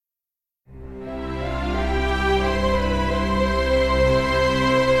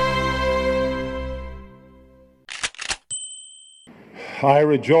I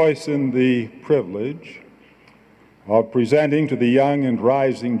rejoice in the privilege of presenting to the young and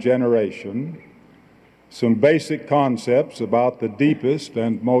rising generation some basic concepts about the deepest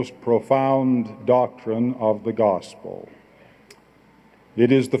and most profound doctrine of the gospel.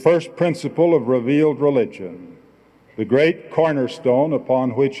 It is the first principle of revealed religion, the great cornerstone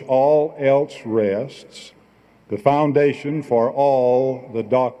upon which all else rests, the foundation for all the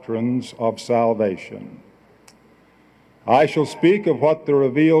doctrines of salvation. I shall speak of what the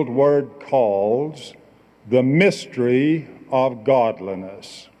revealed word calls the mystery of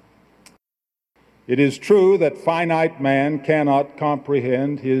godliness. It is true that finite man cannot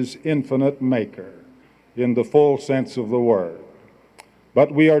comprehend his infinite Maker in the full sense of the word,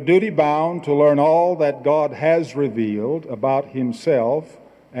 but we are duty-bound to learn all that God has revealed about himself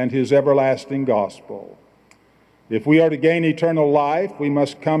and his everlasting gospel. If we are to gain eternal life, we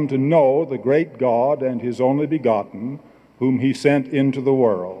must come to know the great God and his only begotten, whom he sent into the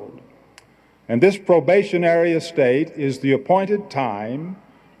world. And this probationary estate is the appointed time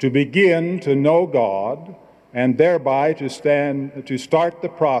to begin to know God and thereby to start the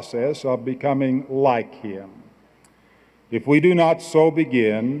process of becoming like him. If we do not so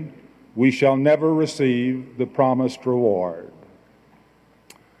begin, we shall never receive the promised reward.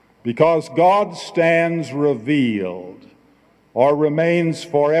 Because God stands revealed or remains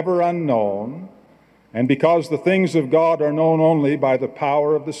forever unknown, and because the things of God are known only by the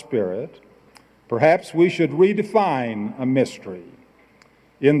power of the Spirit, perhaps we should redefine a mystery.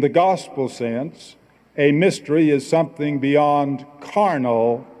 In the gospel sense, a mystery is something beyond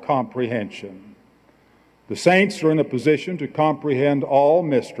carnal comprehension. The saints are in a position to comprehend all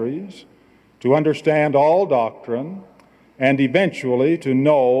mysteries, to understand all doctrine, and eventually to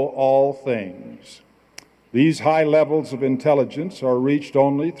know all things. These high levels of intelligence are reached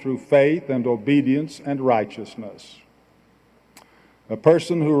only through faith and obedience and righteousness. A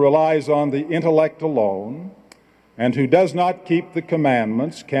person who relies on the intellect alone and who does not keep the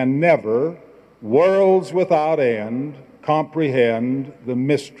commandments can never, worlds without end, comprehend the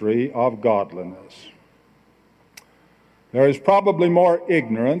mystery of godliness. There is probably more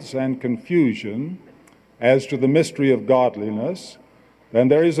ignorance and confusion as to the mystery of godliness than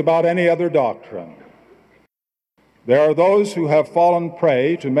there is about any other doctrine. There are those who have fallen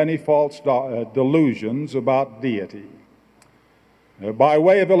prey to many false delusions about deity. By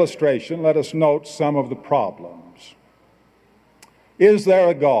way of illustration, let us note some of the problems. Is there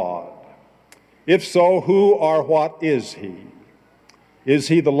a God? If so, who or what is he? Is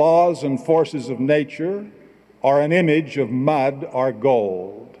he the laws and forces of nature, or an image of mud or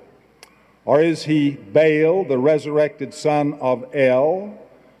gold? Or is he Baal, the resurrected son of El,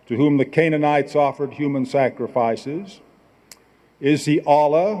 to whom the Canaanites offered human sacrifices? Is he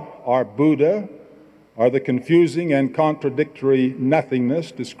Allah or Buddha, or the confusing and contradictory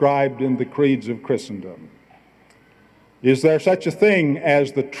nothingness described in the creeds of Christendom? Is there such a thing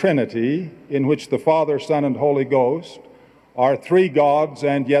as the Trinity, in which the Father, Son, and Holy Ghost are three gods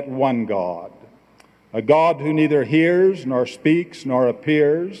and yet one God, a God who neither hears nor speaks nor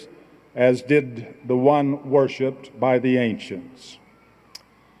appears, as did the one worshipped by the ancients?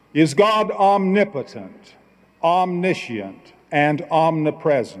 Is God omnipotent, omniscient, and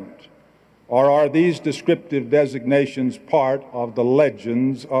omnipresent? Or are these descriptive designations part of the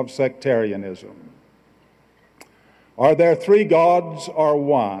legends of sectarianism? Are there three gods or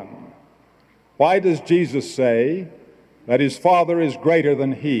one? Why does Jesus say that his Father is greater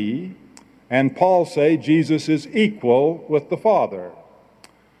than he, and Paul say Jesus is equal with the Father?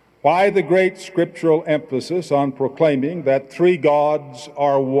 Why the great scriptural emphasis on proclaiming that three gods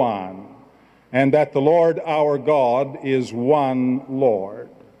are one, and that the Lord our God is one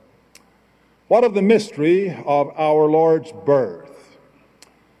Lord? What of the mystery of our Lord's birth?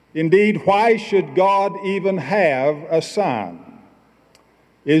 Indeed, why should God even have a son?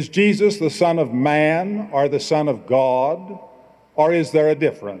 Is Jesus the Son of Man or the Son of God, or is there a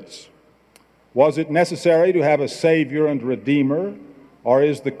difference? Was it necessary to have a Savior and Redeemer, or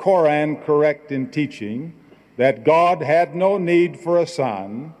is the Koran correct in teaching that God had no need for a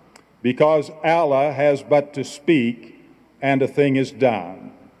son because Allah has but to speak and a thing is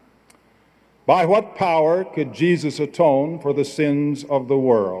done? By what power could Jesus atone for the sins of the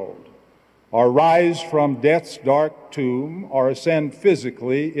world, or rise from death's dark tomb, or ascend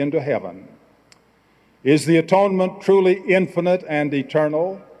physically into heaven? Is the atonement truly infinite and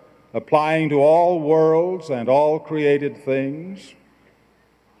eternal, applying to all worlds and all created things?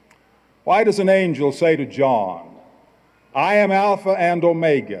 Why does an angel say to John, "I am Alpha and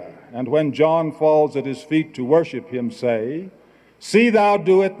Omega," and when John falls at his feet to worship him say, "See thou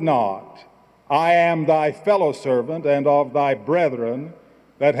do it not. I am thy fellow servant and of thy brethren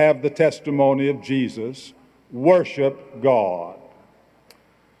that have the testimony of Jesus. Worship God.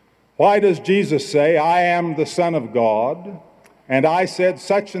 Why does Jesus say, I am the Son of God, and I said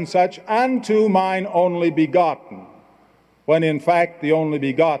such and such unto mine only begotten, when in fact the only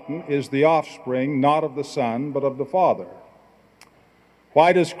begotten is the offspring not of the Son but of the Father?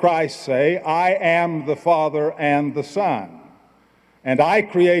 Why does Christ say, I am the Father and the Son, and I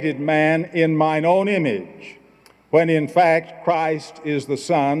created man in mine own image, when in fact Christ is the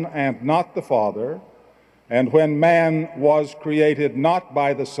Son and not the Father, and when man was created not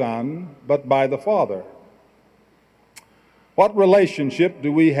by the Son, but by the Father? What relationship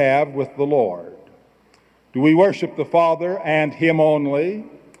do we have with the Lord? Do we worship the Father and Him only,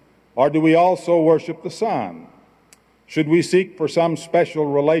 or do we also worship the Son? Should we seek for some special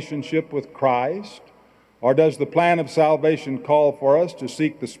relationship with Christ, or does the plan of salvation call for us to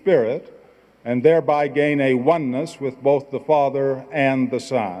seek the Spirit and thereby gain a oneness with both the Father and the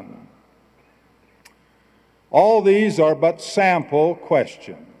Son? All these are but sample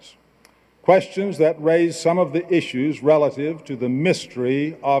questions, questions that raise some of the issues relative to the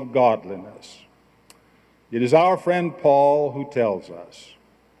mystery of godliness. It is our friend Paul who tells us,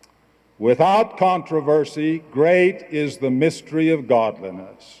 without controversy, great is the mystery of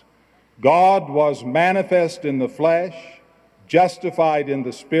godliness. God was manifest in the flesh, justified in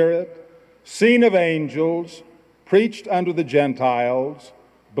the Spirit, seen of angels, preached unto the Gentiles,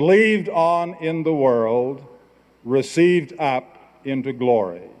 believed on in the world, received up into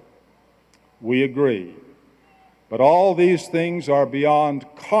glory. We agree. But all these things are beyond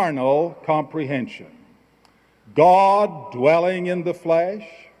carnal comprehension. God dwelling in the flesh?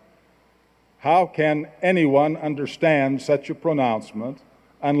 How can anyone understand such a pronouncement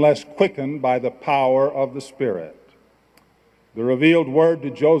unless quickened by the power of the Spirit? The revealed word to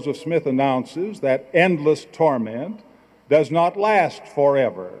Joseph Smith announces that endless torment does not last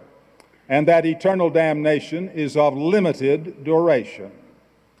forever, and that eternal damnation is of limited duration.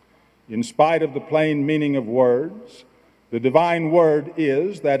 In spite of the plain meaning of words, the divine word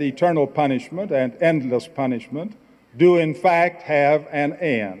is that eternal punishment and endless punishment do in fact have an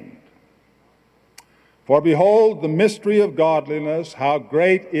end. For behold, the mystery of godliness, how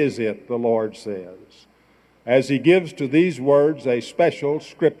great is it, the Lord says, as He gives to these words a special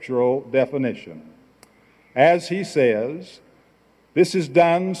scriptural definition. As He says, this is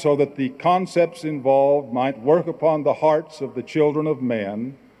done so that the concepts involved might work upon the hearts of the children of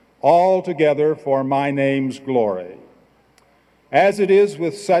men, altogether for my name's glory. As it is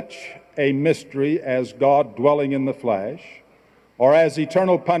with such a mystery as God dwelling in the flesh, or as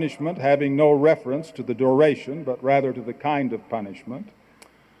eternal punishment having no reference to the duration, but rather to the kind of punishment,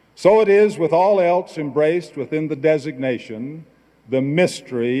 so it is with all else embraced within the designation, the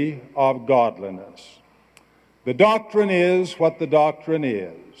mystery of godliness. The doctrine is what the doctrine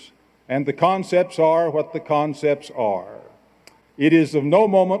is, and the concepts are what the concepts are. It is of no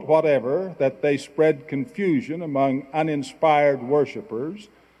moment whatever that they spread confusion among uninspired worshipers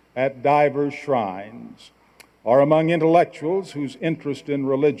at divers shrines, or among intellectuals whose interest in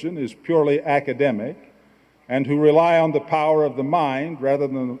religion is purely academic and who rely on the power of the mind rather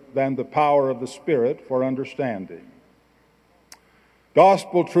than the power of the Spirit for understanding.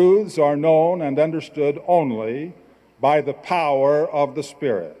 Gospel truths are known and understood only by the power of the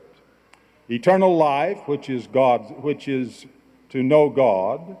Spirit. Eternal life, which is to know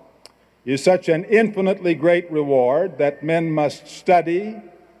God, is such an infinitely great reward that men must study,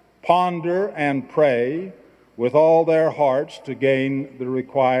 ponder, and pray with all their hearts to gain the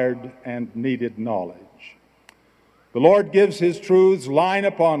required and needed knowledge. The Lord gives His truths line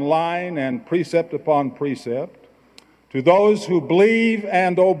upon line and precept upon precept to those who believe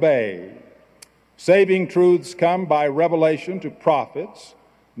and obey. Saving truths come by revelation to prophets,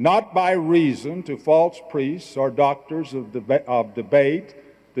 not by reason to false priests or doctors of debate,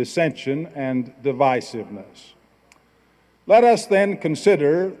 dissension, and divisiveness. Let us then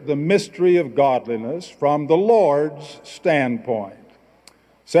consider the mystery of godliness from the Lord's standpoint,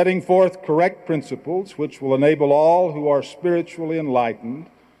 setting forth correct principles which will enable all who are spiritually enlightened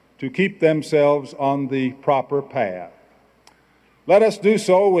to keep themselves on the proper path. Let us do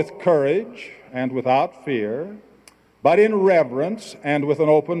so with courage and without fear, but in reverence and with an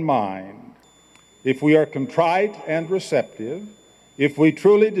open mind. If we are contrite and receptive, if we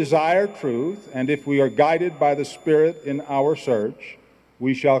truly desire truth, and if we are guided by the Spirit in our search,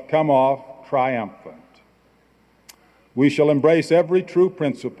 we shall come off triumphant. We shall embrace every true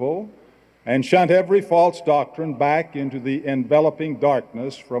principle and shunt every false doctrine back into the enveloping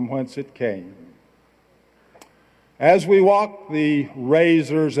darkness from whence it came. As we walk the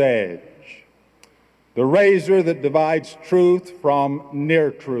razor's edge, the razor that divides truth from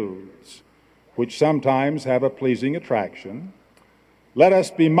near truths, which sometimes have a pleasing attraction, let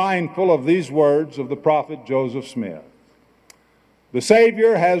us be mindful of these words of the prophet Joseph Smith. The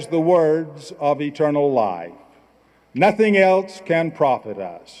Savior has the words of eternal life. Nothing else can profit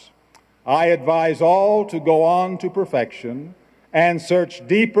us. I advise all to go on to perfection and search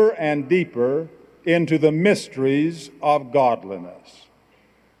deeper and deeper into the mysteries of godliness.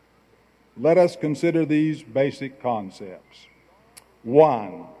 Let us consider these basic concepts.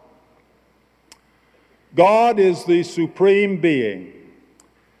 1. God is the supreme being.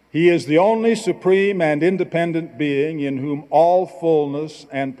 He is the only supreme and independent being in whom all fullness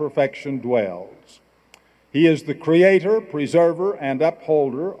and perfection dwells. He is the creator, preserver, and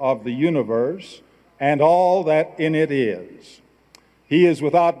upholder of the universe and all that in it is. He is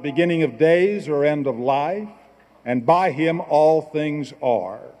without beginning of days or end of life, and by him all things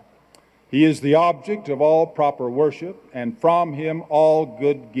are. He is the object of all proper worship, and from him all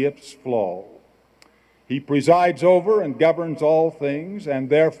good gifts flow. He presides over and governs all things, and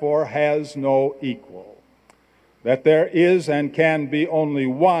therefore has no equal. That there is and can be only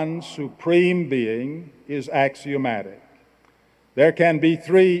one supreme being is axiomatic. There can be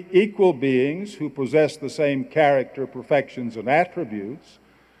three equal beings who possess the same character, perfections, and attributes,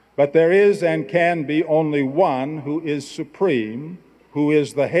 but there is and can be only one who is supreme, who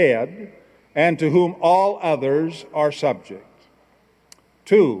is the head, and to whom all others are subject.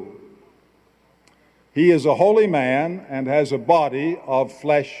 2. He is a holy man and has a body of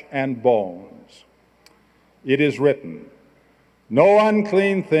flesh and bones. It is written, "No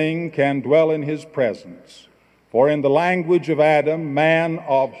unclean thing can dwell in his presence, for in the language of Adam, man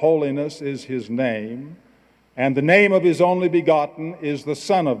of holiness is his name, and the name of his only begotten is the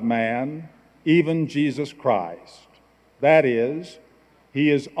Son of Man, even Jesus Christ." That is, he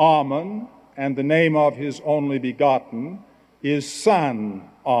is Amen, and the name of his only begotten is Son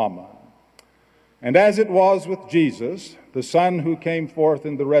Amen. And as it was with Jesus, the Son who came forth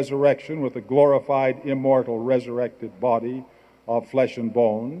in the resurrection with a glorified, immortal, resurrected body of flesh and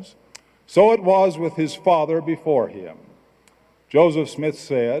bones, so it was with his Father before him. Joseph Smith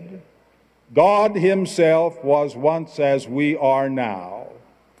said, "God himself was once as we are now,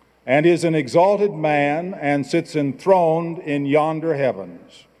 and is an exalted man, and sits enthroned in yonder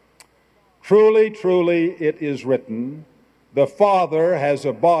heavens. Truly, truly, it is written, the Father has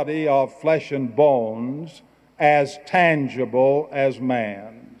a body of flesh and bones, as tangible as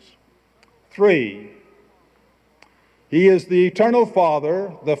man's." 3. He is the eternal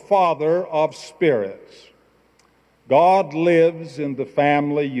Father, the Father of spirits. God lives in the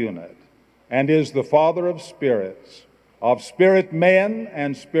family unit and is the Father of spirits, of spirit men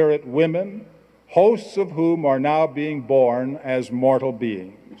and spirit women, hosts of whom are now being born as mortal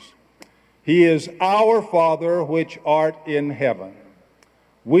beings. He is our Father which art in heaven.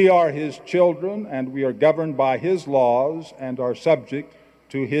 We are his children, and we are governed by his laws and are subject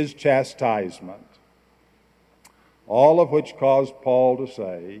to his chastisement. All of which caused Paul to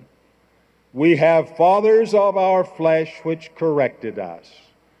say, "We have fathers of our flesh which corrected us,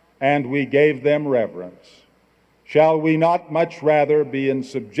 and we gave them reverence. Shall we not much rather be in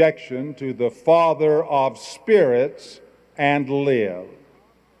subjection to the Father of spirits and live?"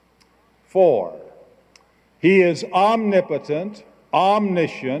 4. He is omnipotent,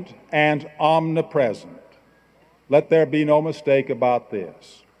 omniscient, and omnipresent. Let there be no mistake about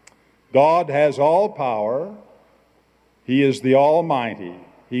this. God has all power. He is the Almighty.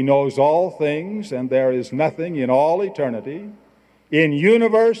 He knows all things, and there is nothing in all eternity, in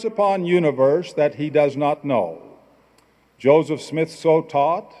universe upon universe, that he does not know. Joseph Smith so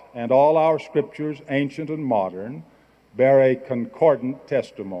taught, and all our scriptures, ancient and modern, bear a concordant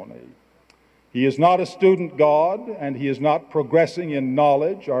testimony. He is not a student God, and he is not progressing in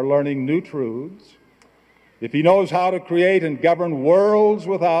knowledge or learning new truths. If he knows how to create and govern worlds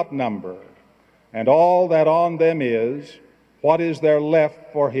without number, and all that on them is, what is there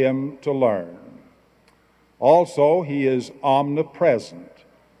left for him to learn? Also, he is omnipresent,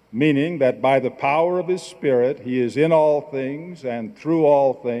 meaning that by the power of his Spirit, he is in all things and through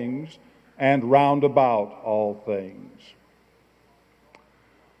all things and round about all things.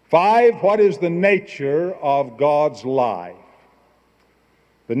 5, what is the nature of God's life?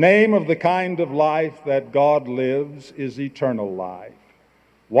 The name of the kind of life that God lives is eternal life.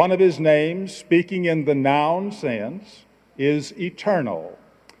 One of his names, speaking in the noun sense, is eternal,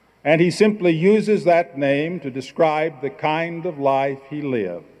 and he simply uses that name to describe the kind of life he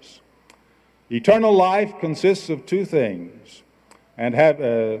lives. Eternal life consists of two things, and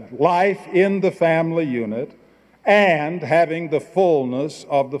have life in the family unit and having the fullness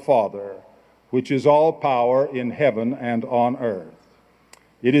of the Father, which is all power in heaven and on earth.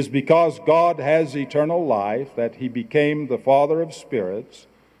 It is because God has eternal life that he became the Father of spirits,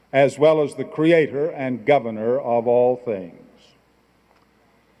 as well as the Creator and Governor of all things.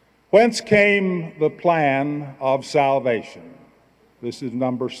 Whence came the plan of salvation? This is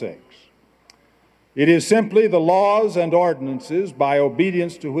number 6. It is simply the laws and ordinances by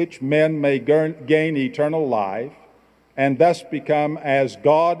obedience to which men may gain eternal life and thus become as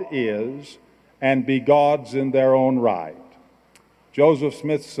God is and be gods in their own right. Joseph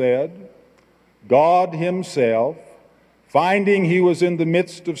Smith said, God himself, finding he was in the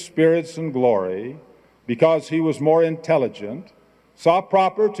midst of spirits and glory, because he was more intelligent, saw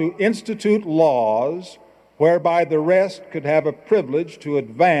proper to institute laws whereby the rest could have a privilege to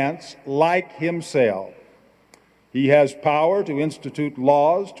advance like himself. He has power to institute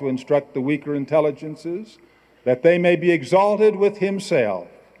laws to instruct the weaker intelligences, that they may be exalted with himself,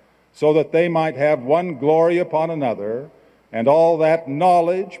 so that they might have one glory upon another, and all that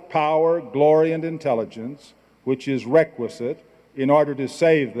knowledge, power, glory, and intelligence which is requisite in order to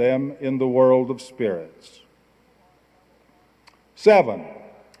save them in the world of spirits. 7.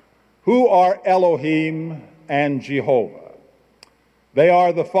 Who are Elohim and Jehovah? They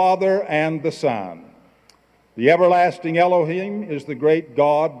are the Father and the Son. The everlasting Elohim is the great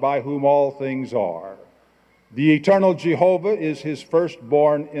God by whom all things are. The eternal Jehovah is his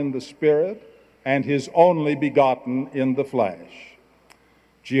firstborn in the Spirit, and his only begotten in the flesh.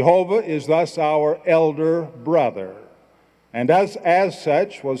 Jehovah is thus our elder brother, and as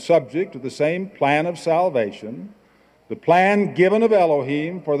such was subject to the same plan of salvation, the plan given of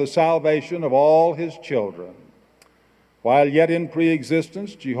Elohim for the salvation of all his children. While yet in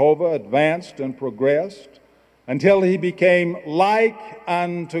pre-existence, Jehovah advanced and progressed until he became like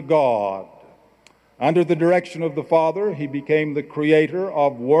unto God. Under the direction of the Father, he became the creator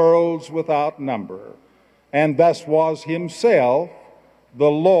of worlds without number, and thus was himself the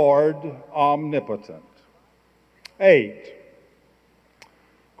Lord omnipotent. 8.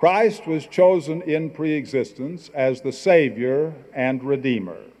 Christ was chosen in pre-existence as the Savior and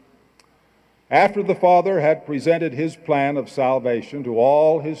Redeemer. After the Father had presented his plan of salvation to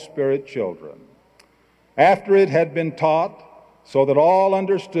all his spirit children, after it had been taught so that all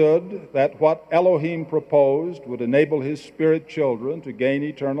understood that what Elohim proposed would enable his spirit children to gain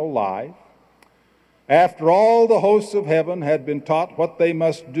eternal life, after all the hosts of heaven had been taught what they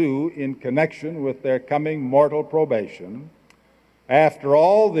must do in connection with their coming mortal probation, after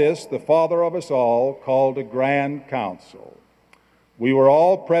all this, the Father of us all called a grand council. We were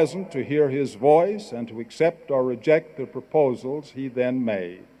all present to hear his voice and to accept or reject the proposals he then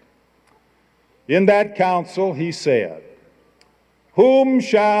made. In that council he said, Whom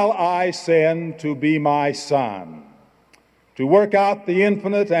shall I send to be my son, to work out the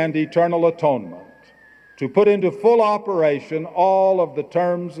infinite and eternal atonement, to put into full operation all of the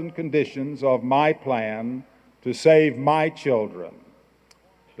terms and conditions of my plan to save my children?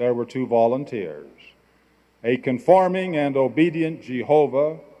 There were 2 volunteers, a conforming and obedient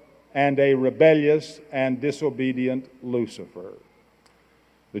Jehovah and a rebellious and disobedient Lucifer.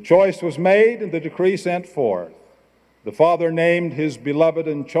 The choice was made and the decree sent forth. The Father named his beloved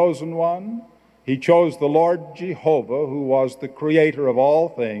and chosen one. He chose the Lord Jehovah, who was the creator of all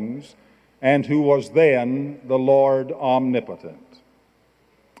things, and who was then the Lord omnipotent.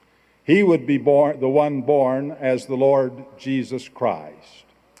 He would be the one born as the Lord Jesus Christ.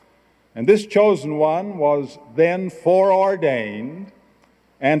 And this chosen one was then foreordained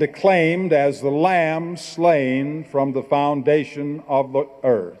and acclaimed as the Lamb slain from the foundation of the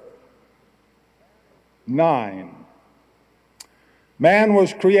earth. 9. Man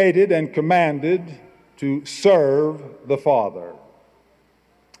was created and commanded to serve the Father.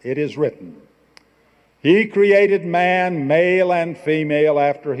 It is written, He created man, male and female,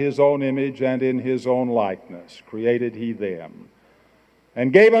 after his own image and in his own likeness, created he them,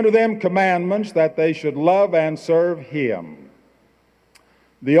 and gave unto them commandments that they should love and serve him,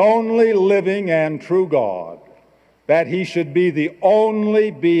 the only living and true God, that he should be the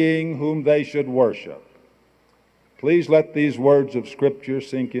only being whom they should worship. Please let these words of Scripture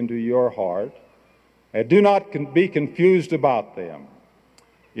sink into your heart, and do not be confused about them.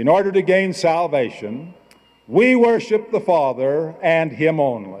 In order to gain salvation, we worship the Father and him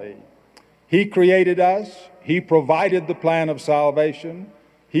only. He created us. He provided the plan of salvation.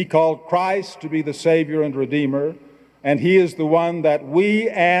 He called Christ to be the Savior and Redeemer, and he is the one that we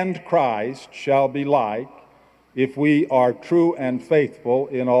and Christ shall be like if we are true and faithful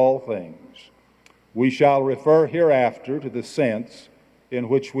in all things. We shall refer hereafter to the sense in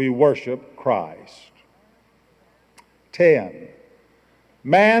which we worship Christ. 10.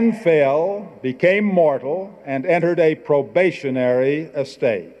 Man fell, became mortal, and entered a probationary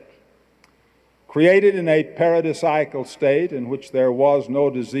estate. Created in a paradisiacal state in which there was no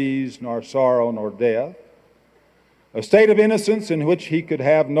disease, nor sorrow, nor death, a state of innocence in which he could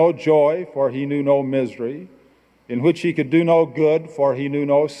have no joy, for he knew no misery, in which he could do no good, for he knew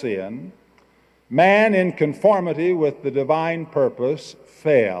no sin, man, in conformity with the divine purpose,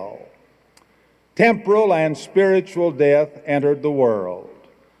 fell. Temporal and spiritual death entered the world.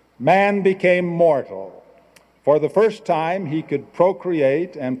 Man became mortal. For the first time, he could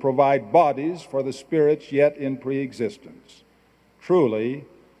procreate and provide bodies for the spirits yet in pre-existence. Truly,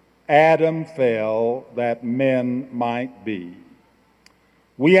 Adam fell that men might be.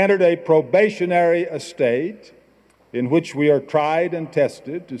 We entered a probationary estate in which we are tried and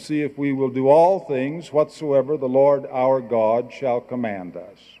tested to see if we will do all things whatsoever the Lord our God shall command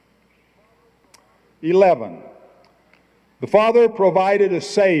us. 11. The Father provided a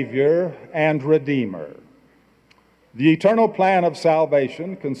Savior and Redeemer. The eternal plan of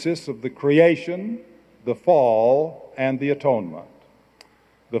salvation consists of the creation, the fall, and the atonement.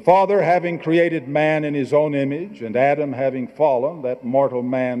 The Father having created man in his own image, and Adam having fallen, that mortal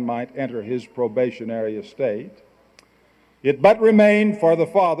man might enter his probationary estate, it but remained for the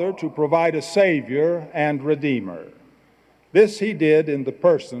Father to provide a Savior and Redeemer. This he did in the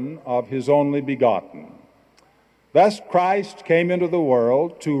person of his only begotten. Thus Christ came into the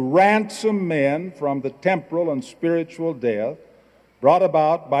world to ransom men from the temporal and spiritual death brought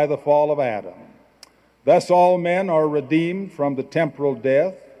about by the fall of Adam. Thus all men are redeemed from the temporal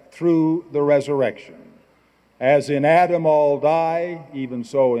death through the resurrection. As in Adam all die, even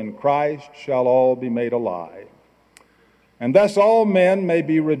so in Christ shall all be made alive. And thus all men may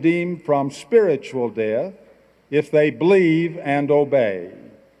be redeemed from spiritual death if they believe and obey,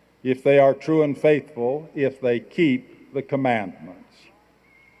 if they are true and faithful, if they keep the commandments.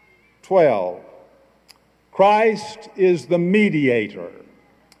 12. Christ is the mediator.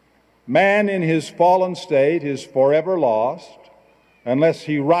 Man in his fallen state is forever lost unless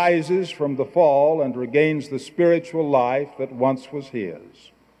he rises from the fall and regains the spiritual life that once was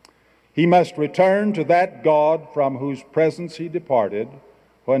his. He must return to that God from whose presence he departed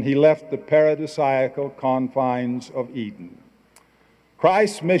when he left the paradisiacal confines of Eden.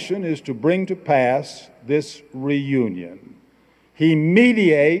 Christ's mission is to bring to pass this reunion. He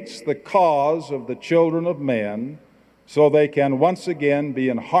mediates the cause of the children of men so they can once again be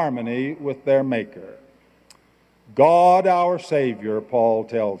in harmony with their Maker. God, our Savior, Paul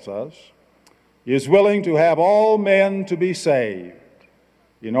tells us, is willing to have all men to be saved.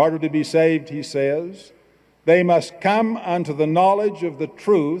 In order to be saved, he says, they must come unto the knowledge of the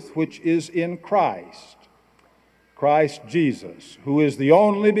truth which is in Christ. Christ Jesus, who is the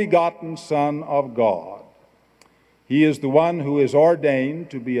only begotten Son of God. He is the one who is ordained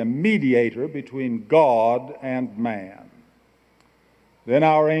to be a mediator between God and man. Then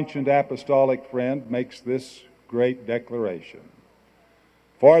our ancient apostolic friend makes this great declaration.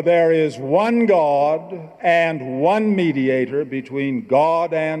 For there is one God and one mediator between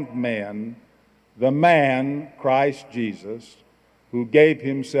God and men, the man Christ Jesus, who gave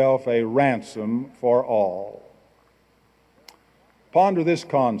himself a ransom for all. Ponder this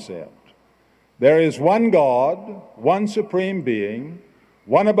concept. There is one God, one supreme being,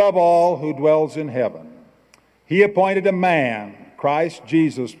 one above all who dwells in heaven. He appointed a man, Christ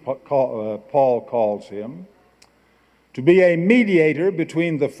Jesus, Paul calls him, to be a mediator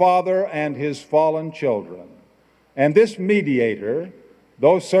between the Father and his fallen children. And this mediator,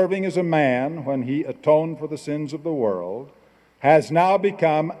 though serving as a man when he atoned for the sins of the world, has now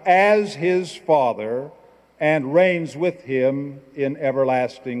become as his Father and reigns with him in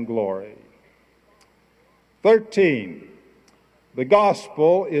everlasting glory. 13. The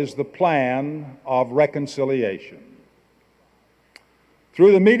gospel is the plan of reconciliation.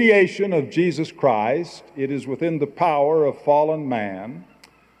 Through the mediation of Jesus Christ, it is within the power of fallen man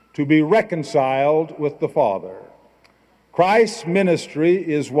to be reconciled with the Father. Christ's ministry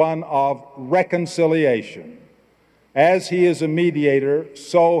is one of reconciliation. As he is a mediator,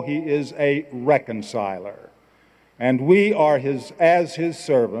 so he is a reconciler. And we are as his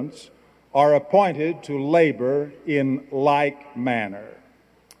servants, are appointed to labor in like manner.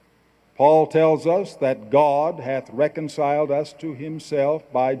 Paul tells us that God hath reconciled us to himself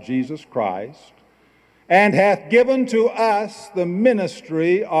by Jesus Christ, and hath given to us the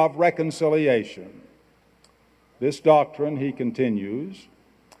ministry of reconciliation. This doctrine, he continues,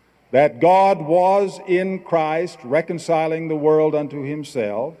 that God was in Christ reconciling the world unto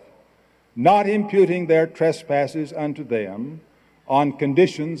himself, not imputing their trespasses unto them, on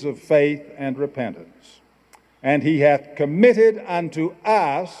conditions of faith and repentance. and he hath committed unto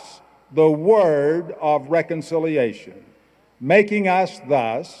us the word of reconciliation, making us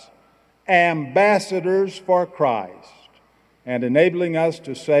thus ambassadors for Christ, and enabling us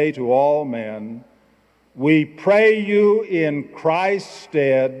to say to all men, we pray you in Christ's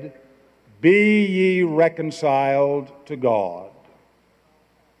stead, be ye reconciled to God.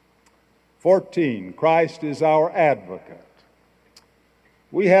 14, Christ is our advocate.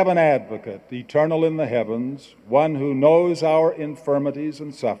 We have an advocate, eternal in the heavens, one who knows our infirmities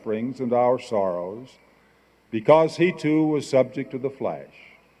and sufferings and our sorrows, because he too was subject to the flesh,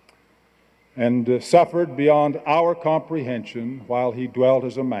 and suffered beyond our comprehension while he dwelt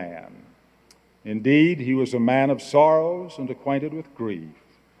as a man. Indeed, he was a man of sorrows and acquainted with grief,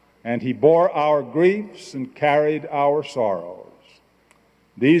 and he bore our griefs and carried our sorrows.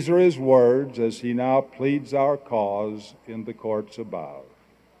 These are his words as he now pleads our cause in the courts above.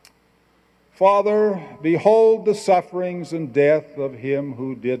 Father, behold the sufferings and death of him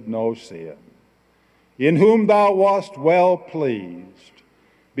who did no sin, in whom thou wast well pleased.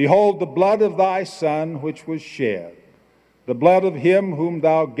 Behold the blood of thy Son which was shed, the blood of him whom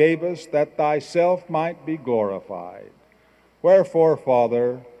thou gavest, that thyself might be glorified. Wherefore,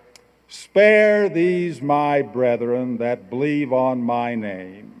 Father, spare these my brethren that believe on my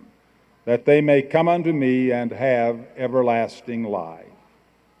name, that they may come unto me and have everlasting life.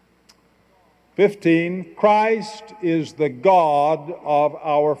 15, Christ is the God of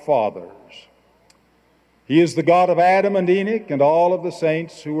our fathers. He is the God of Adam and Enoch and all of the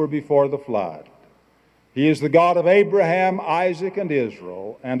saints who were before the flood. He is the God of Abraham, Isaac, and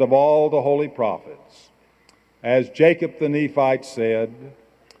Israel, and of all the holy prophets. As Jacob the Nephite said,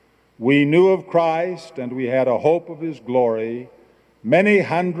 we knew of Christ, and we had a hope of his glory many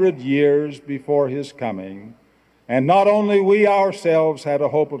hundred years before his coming. And not only we ourselves had a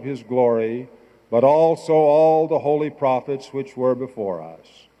hope of his glory, but also all the holy prophets which were before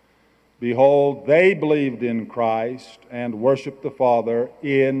us. Behold, they believed in Christ and worshiped the Father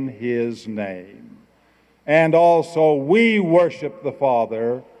in his name. And also we worship the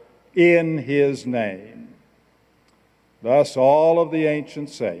Father in his name. Thus all of the ancient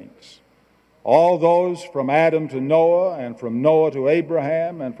saints, all those from Adam to Noah, and from Noah to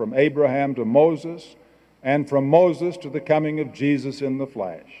Abraham, and from Abraham to Moses, and from Moses to the coming of Jesus in the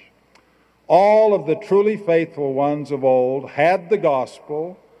flesh, all of the truly faithful ones of old had the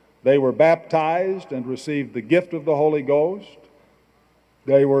gospel. They were baptized and received the gift of the Holy Ghost.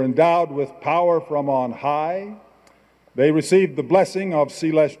 They were endowed with power from on high. They received the blessing of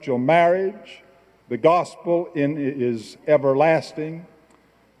celestial marriage. The gospel is everlasting.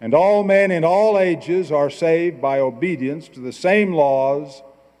 And all men in all ages are saved by obedience to the same laws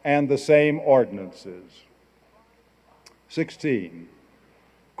and the same ordinances. 16.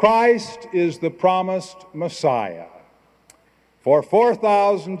 Christ is the promised Messiah. For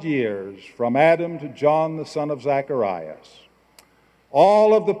 4,000 years, from Adam to John the son of Zacharias,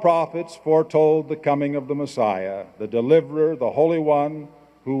 all of the prophets foretold the coming of the Messiah, the deliverer, the Holy One,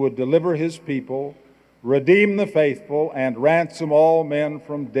 who would deliver his people, redeem the faithful, and ransom all men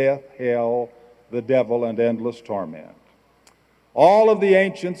from death, hell, the devil, and endless torment. All of the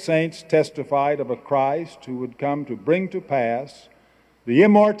ancient saints testified of a Christ who would come to bring to pass the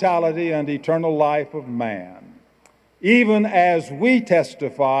immortality and eternal life of man, even as we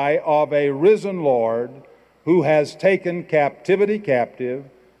testify of a risen Lord who has taken captivity captive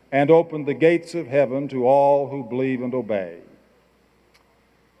and opened the gates of heaven to all who believe and obey.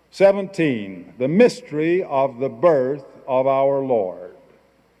 17, the mystery of the birth of our Lord.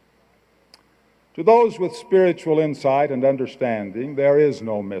 To those with spiritual insight and understanding, there is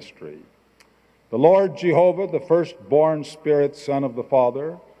no mystery. The Lord Jehovah, the firstborn Spirit Son of the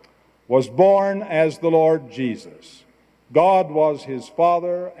Father, was born as the Lord Jesus. God was his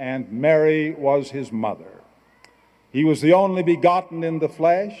Father, and Mary was his mother. He was the only begotten in the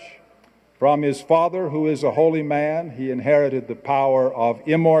flesh. From his Father, who is a holy man, he inherited the power of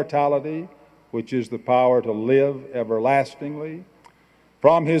immortality, which is the power to live everlastingly.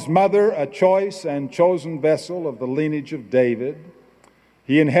 From his mother, a choice and chosen vessel of the lineage of David,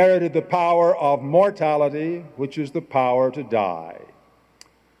 he inherited the power of mortality, which is the power to die.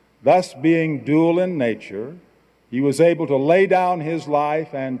 Thus, being dual in nature, he was able to lay down his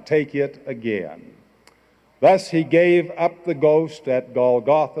life and take it again. Thus he gave up the ghost at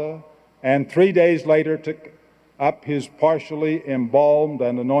Golgotha, and 3 days later took up his partially embalmed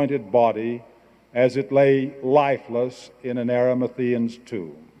and anointed body as it lay lifeless in an Arimathean's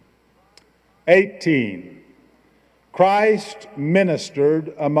tomb. 18. Christ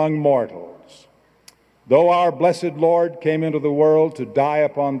ministered among mortals. Though our blessed Lord came into the world to die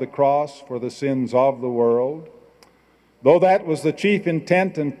upon the cross for the sins of the world, though that was the chief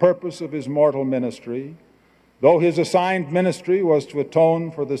intent and purpose of his mortal ministry, though his assigned ministry was to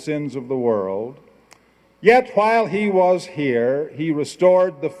atone for the sins of the world, yet while he was here, he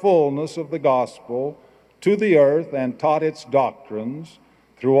restored the fullness of the gospel to the earth and taught its doctrines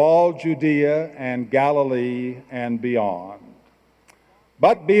through all Judea and Galilee and beyond.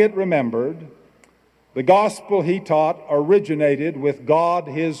 But be it remembered, the gospel he taught originated with God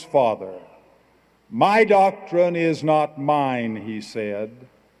his Father. My doctrine is not mine, he said,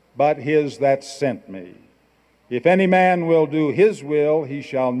 but his that sent me. If any man will do his will, he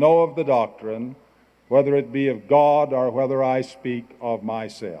shall know of the doctrine, whether it be of God or whether I speak of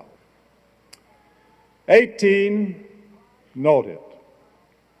myself. 18, note it.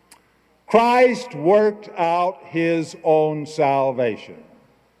 Christ worked out his own salvation.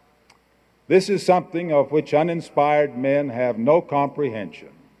 This is something of which uninspired men have no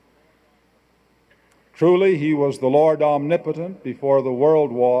comprehension. Truly, he was the Lord omnipotent before the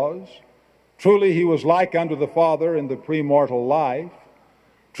world was. Truly, he was like unto the Father in the premortal life.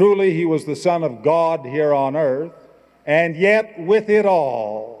 Truly, he was the Son of God here on earth. And yet, with it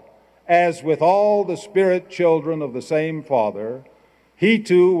all, as with all the Spirit children of the same Father, he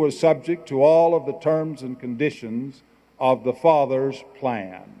too was subject to all of the terms and conditions of the Father's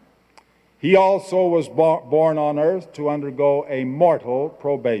plan. He also was born on earth to undergo a mortal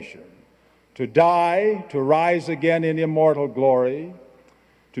probation, to die, to rise again in immortal glory,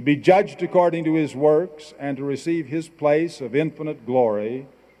 to be judged according to his works, and to receive his place of infinite glory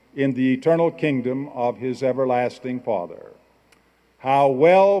in the eternal kingdom of his everlasting Father. How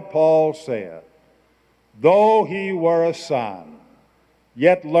well Paul said, though he were a son,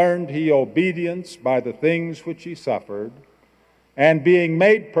 yet learned he obedience by the things which he suffered, and being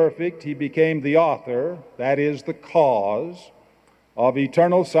made perfect, he became the author, that is, the cause, of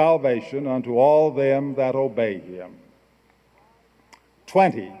eternal salvation unto all them that obey him.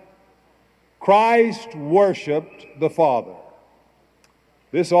 20. Christ worshiped the Father.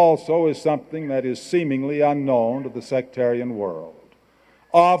 This also is something that is seemingly unknown to the sectarian world.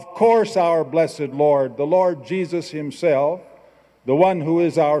 Of course, our blessed Lord, the Lord Jesus himself, the one who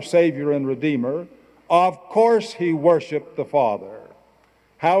is our Savior and Redeemer, of course he worshiped the Father.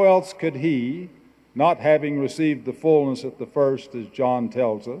 How else could he, not having received the fullness at the first, as John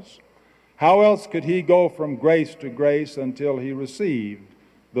tells us, how else could he go from grace to grace until he received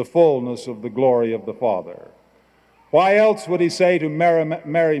the fullness of the glory of the Father? Why else would he say to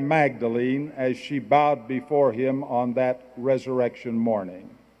Mary Magdalene as she bowed before him on that resurrection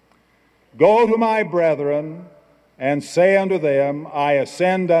morning, "Go to my brethren and say unto them, I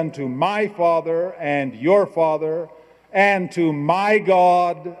ascend unto my Father and your Father, and to my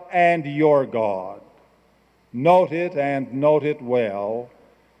God and your God." Note it, and note it well.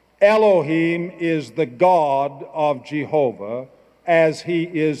 Elohim is the God of Jehovah, as he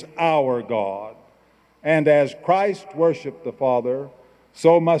is our God. And as Christ worshiped the Father,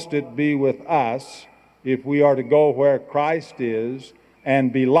 so must it be with us if we are to go where Christ is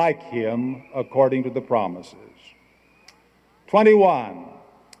and be like him according to the promises. 21.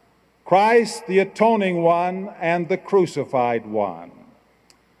 Christ, the atoning one and the crucified one.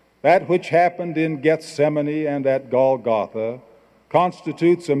 That which happened in Gethsemane and at Golgotha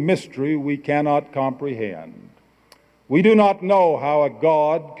constitutes a mystery we cannot comprehend. We do not know how a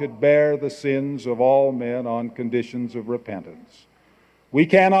God could bear the sins of all men on conditions of repentance. We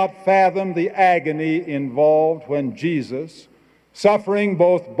cannot fathom the agony involved when Jesus, suffering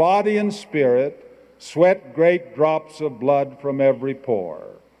both body and spirit, sweat great drops of blood from every pore.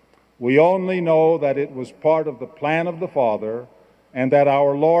 We only know that it was part of the plan of the Father, and that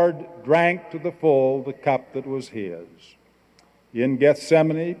our Lord drank to the full the cup that was his. In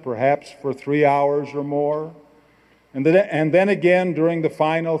Gethsemane, perhaps for 3 hours or more, and then again during the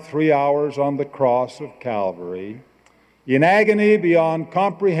final 3 hours on the cross of Calvary, in agony beyond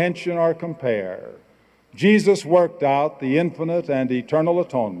comprehension or compare, Jesus worked out the infinite and eternal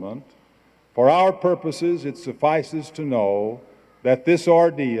atonement. For our purposes, it suffices to know that this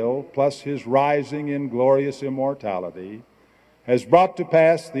ordeal, plus his rising in glorious immortality, has brought to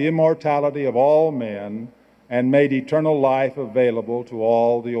pass the immortality of all men and made eternal life available to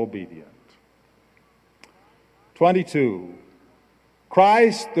all the obedient. 22.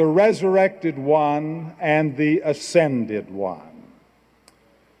 Christ, the resurrected one and the ascended one.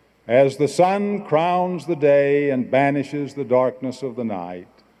 As the sun crowns the day and banishes the darkness of the night,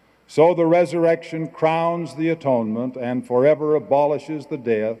 so the resurrection crowns the atonement and forever abolishes the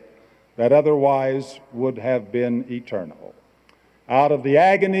death that otherwise would have been eternal. Out of the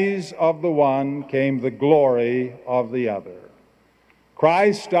agonies of the one came the glory of the other.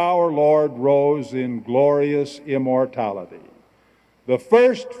 Christ our Lord rose in glorious immortality, the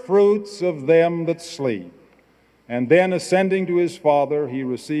first fruits of them that sleep. And then ascending to his Father, he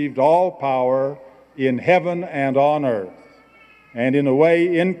received all power in heaven and on earth. And in a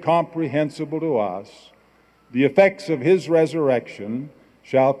way incomprehensible to us, the effects of his resurrection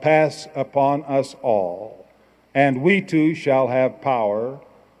shall pass upon us all, and we too shall have power,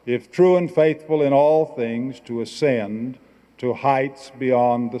 if true and faithful in all things, to ascend to heights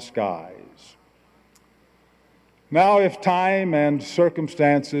beyond the skies. Now, if time and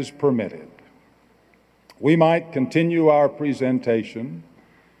circumstances permitted, we might continue our presentation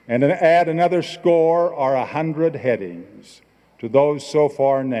and add another score or 100 headings to those so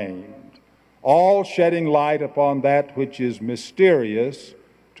far named, all shedding light upon that which is mysterious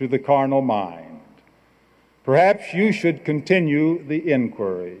to the carnal mind. Perhaps you should continue the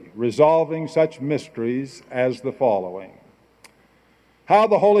inquiry, resolving such mysteries as the following: how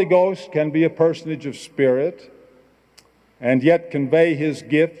the Holy Ghost can be a personage of spirit and yet convey his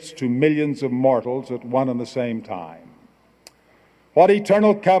gifts to millions of mortals at one and the same time. What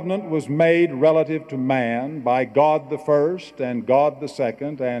eternal covenant was made relative to man by God the first and God the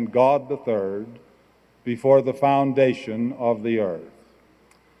second and God the third before the foundation of the earth.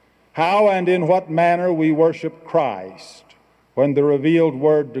 How and in what manner we worship Christ when the revealed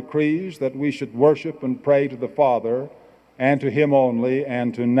word decrees that we should worship and pray to the Father and to him only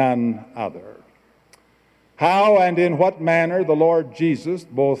and to none other. How and in what manner the Lord Jesus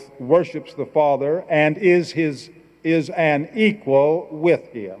both worships the Father and is an equal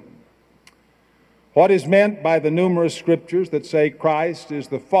with him. What is meant by the numerous scriptures that say Christ is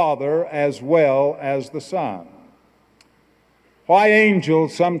the Father as well as the Son? Why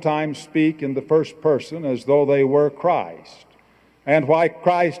angels sometimes speak in the first person as though they were Christ, and why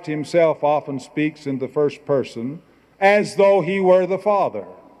Christ himself often speaks in the first person as though he were the Father.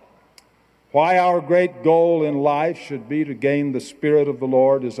 Why our great goal in life should be to gain the Spirit of the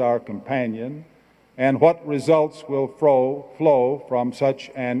Lord as our companion, and what results will flow from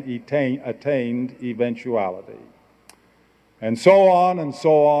such an attained eventuality. And so on and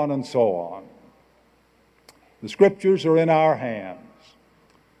so on and so on. The Scriptures are in our hands.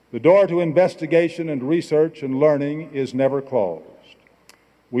 The door to investigation and research and learning is never closed.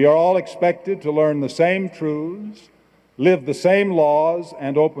 We are all expected to learn the same truths, live the same laws,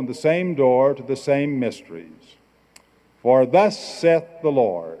 and open the same door to the same mysteries. For thus saith the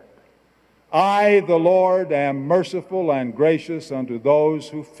Lord, I, the Lord, am merciful and gracious unto those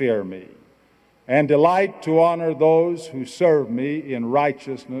who fear me, and delight to honor those who serve me in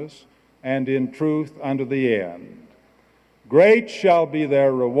righteousness and in truth unto the end. Great shall be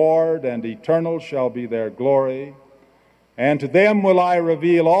their reward, and eternal shall be their glory. And to them will I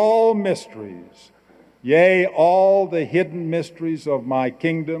reveal all mysteries, yea, all the hidden mysteries of my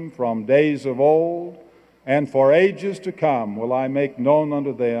kingdom from days of old, and for ages to come will I make known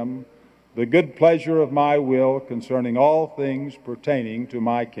unto them the good pleasure of my will concerning all things pertaining to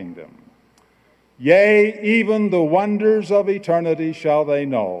my kingdom. Yea, even the wonders of eternity shall they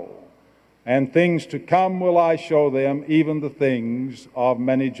know, and things to come will I show them, even the things of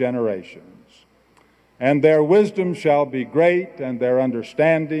many generations. And their wisdom shall be great, and their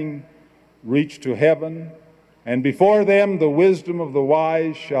understanding reach to heaven. And before them the wisdom of the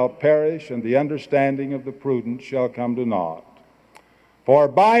wise shall perish, and the understanding of the prudent shall come to naught. For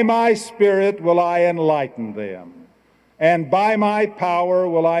by my Spirit will I enlighten them, and by my power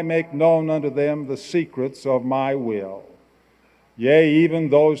will I make known unto them the secrets of my will. Yea, even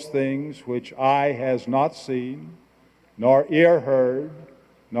those things which eye has not seen, nor ear heard,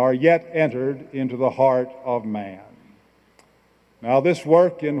 nor yet entered into the heart of man. Now this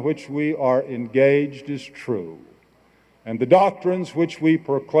work in which we are engaged is true, and the doctrines which we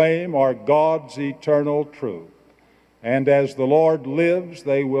proclaim are God's eternal truth. And as the Lord lives,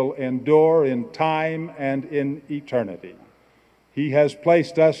 they will endure in time and in eternity. He has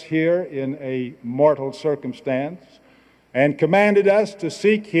placed us here in a mortal circumstance and commanded us to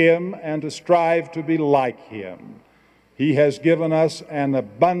seek him and to strive to be like him. He has given us an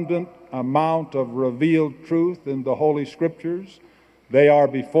abundant amount of revealed truth in the Holy Scriptures. They are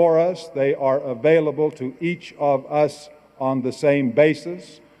before us. They are available to each of us on the same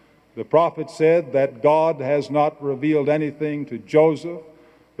basis. The prophet said that God has not revealed anything to Joseph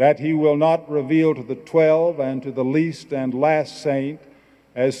that he will not reveal to the 12 and to the least and last saint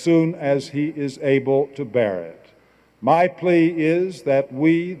as soon as he is able to bear it. My plea is that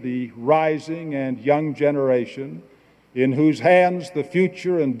we, the rising and young generation, in whose hands the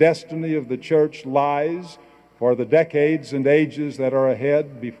future and destiny of the church lies for the decades and ages that are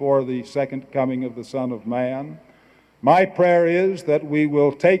ahead before the second coming of the Son of Man. My prayer is that we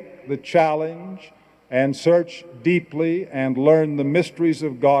will take the challenge and search deeply and learn the mysteries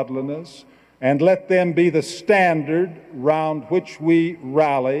of godliness, and let them be the standard round which we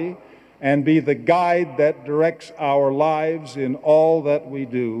rally and be the guide that directs our lives in all that we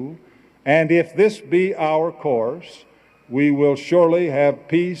do. And if this be our course, we will surely have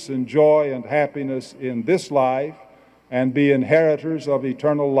peace and joy and happiness in this life and be inheritors of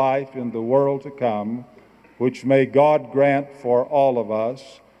eternal life in the world to come, which may God grant for all of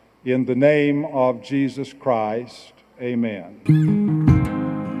us. In the name of Jesus Christ, amen.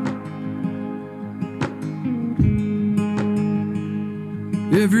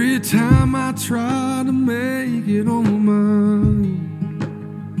 Every time I try to make it on my own,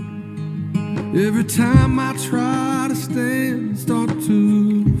 every time I try to stand and start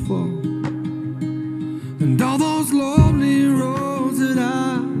to fall, and all those lonely roads that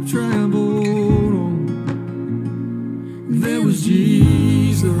I've traveled on, there was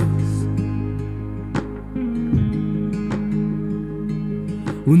Jesus.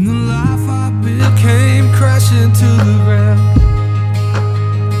 When the life I built came crashing to the ground,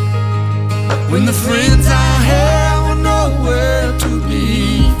 when the friends I had were nowhere to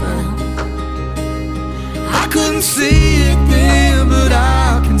be found, I couldn't see it then, but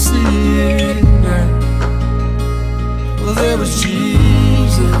I can see it now. Well, there was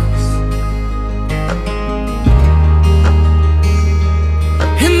Jesus.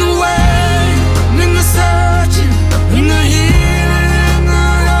 In the way, in the searching, in the healing, in the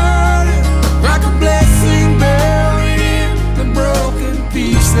hurting, like a blessing buried in the broken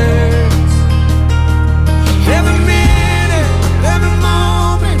pieces. Every minute, every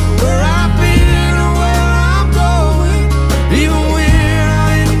moment, where I've been or where I'm going, even when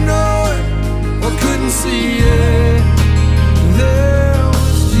I didn't know it or couldn't see it, there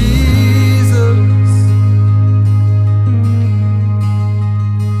was Jesus.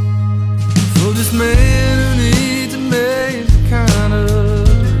 For this man who needs amazing kind of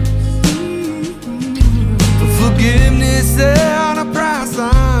for forgiveness at a price I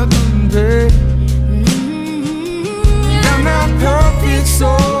couldn't pay. Perfect, so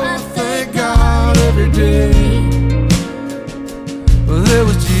I thank God every day. Well, there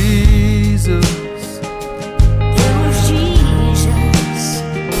was Jesus. There was Jesus.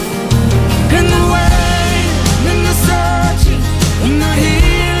 In the way, in the searching, in the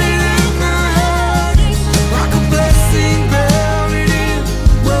healing, in the hurting, like a blessing buried in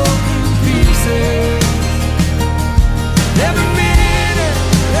broken pieces. Every minute,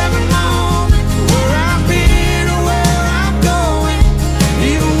 every moment, where I've been or where I'm going,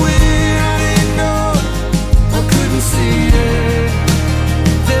 even when I didn't know I couldn't see it,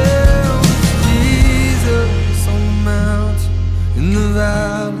 there was Jesus on the mountain, in the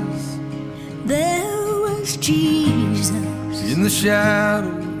valleys, there was Jesus in the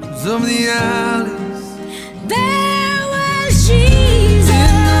shadows of the alleys, there was Jesus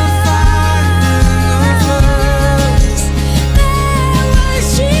in the fire, in the floods, there was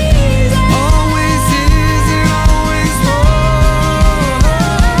Jesus, always is and always was.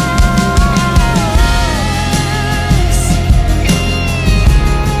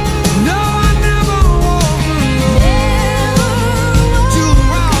 No, I never walked alone, you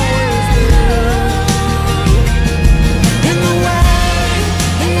were always there. In the way,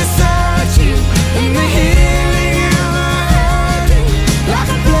 in the searching, in the healing, in the hurting, like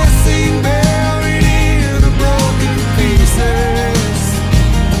a blessing buried in the broken pieces.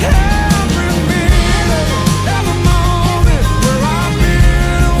 Every minute, every moment, where I've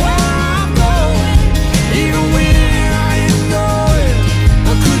been and where I'm going, even when I didn't know it,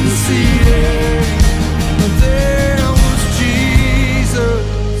 I couldn't see it, but there was Jesus.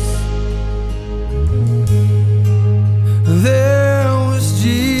 There was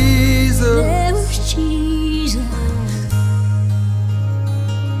Jesus. There was Jesus.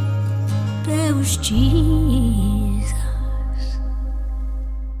 There was Jesus.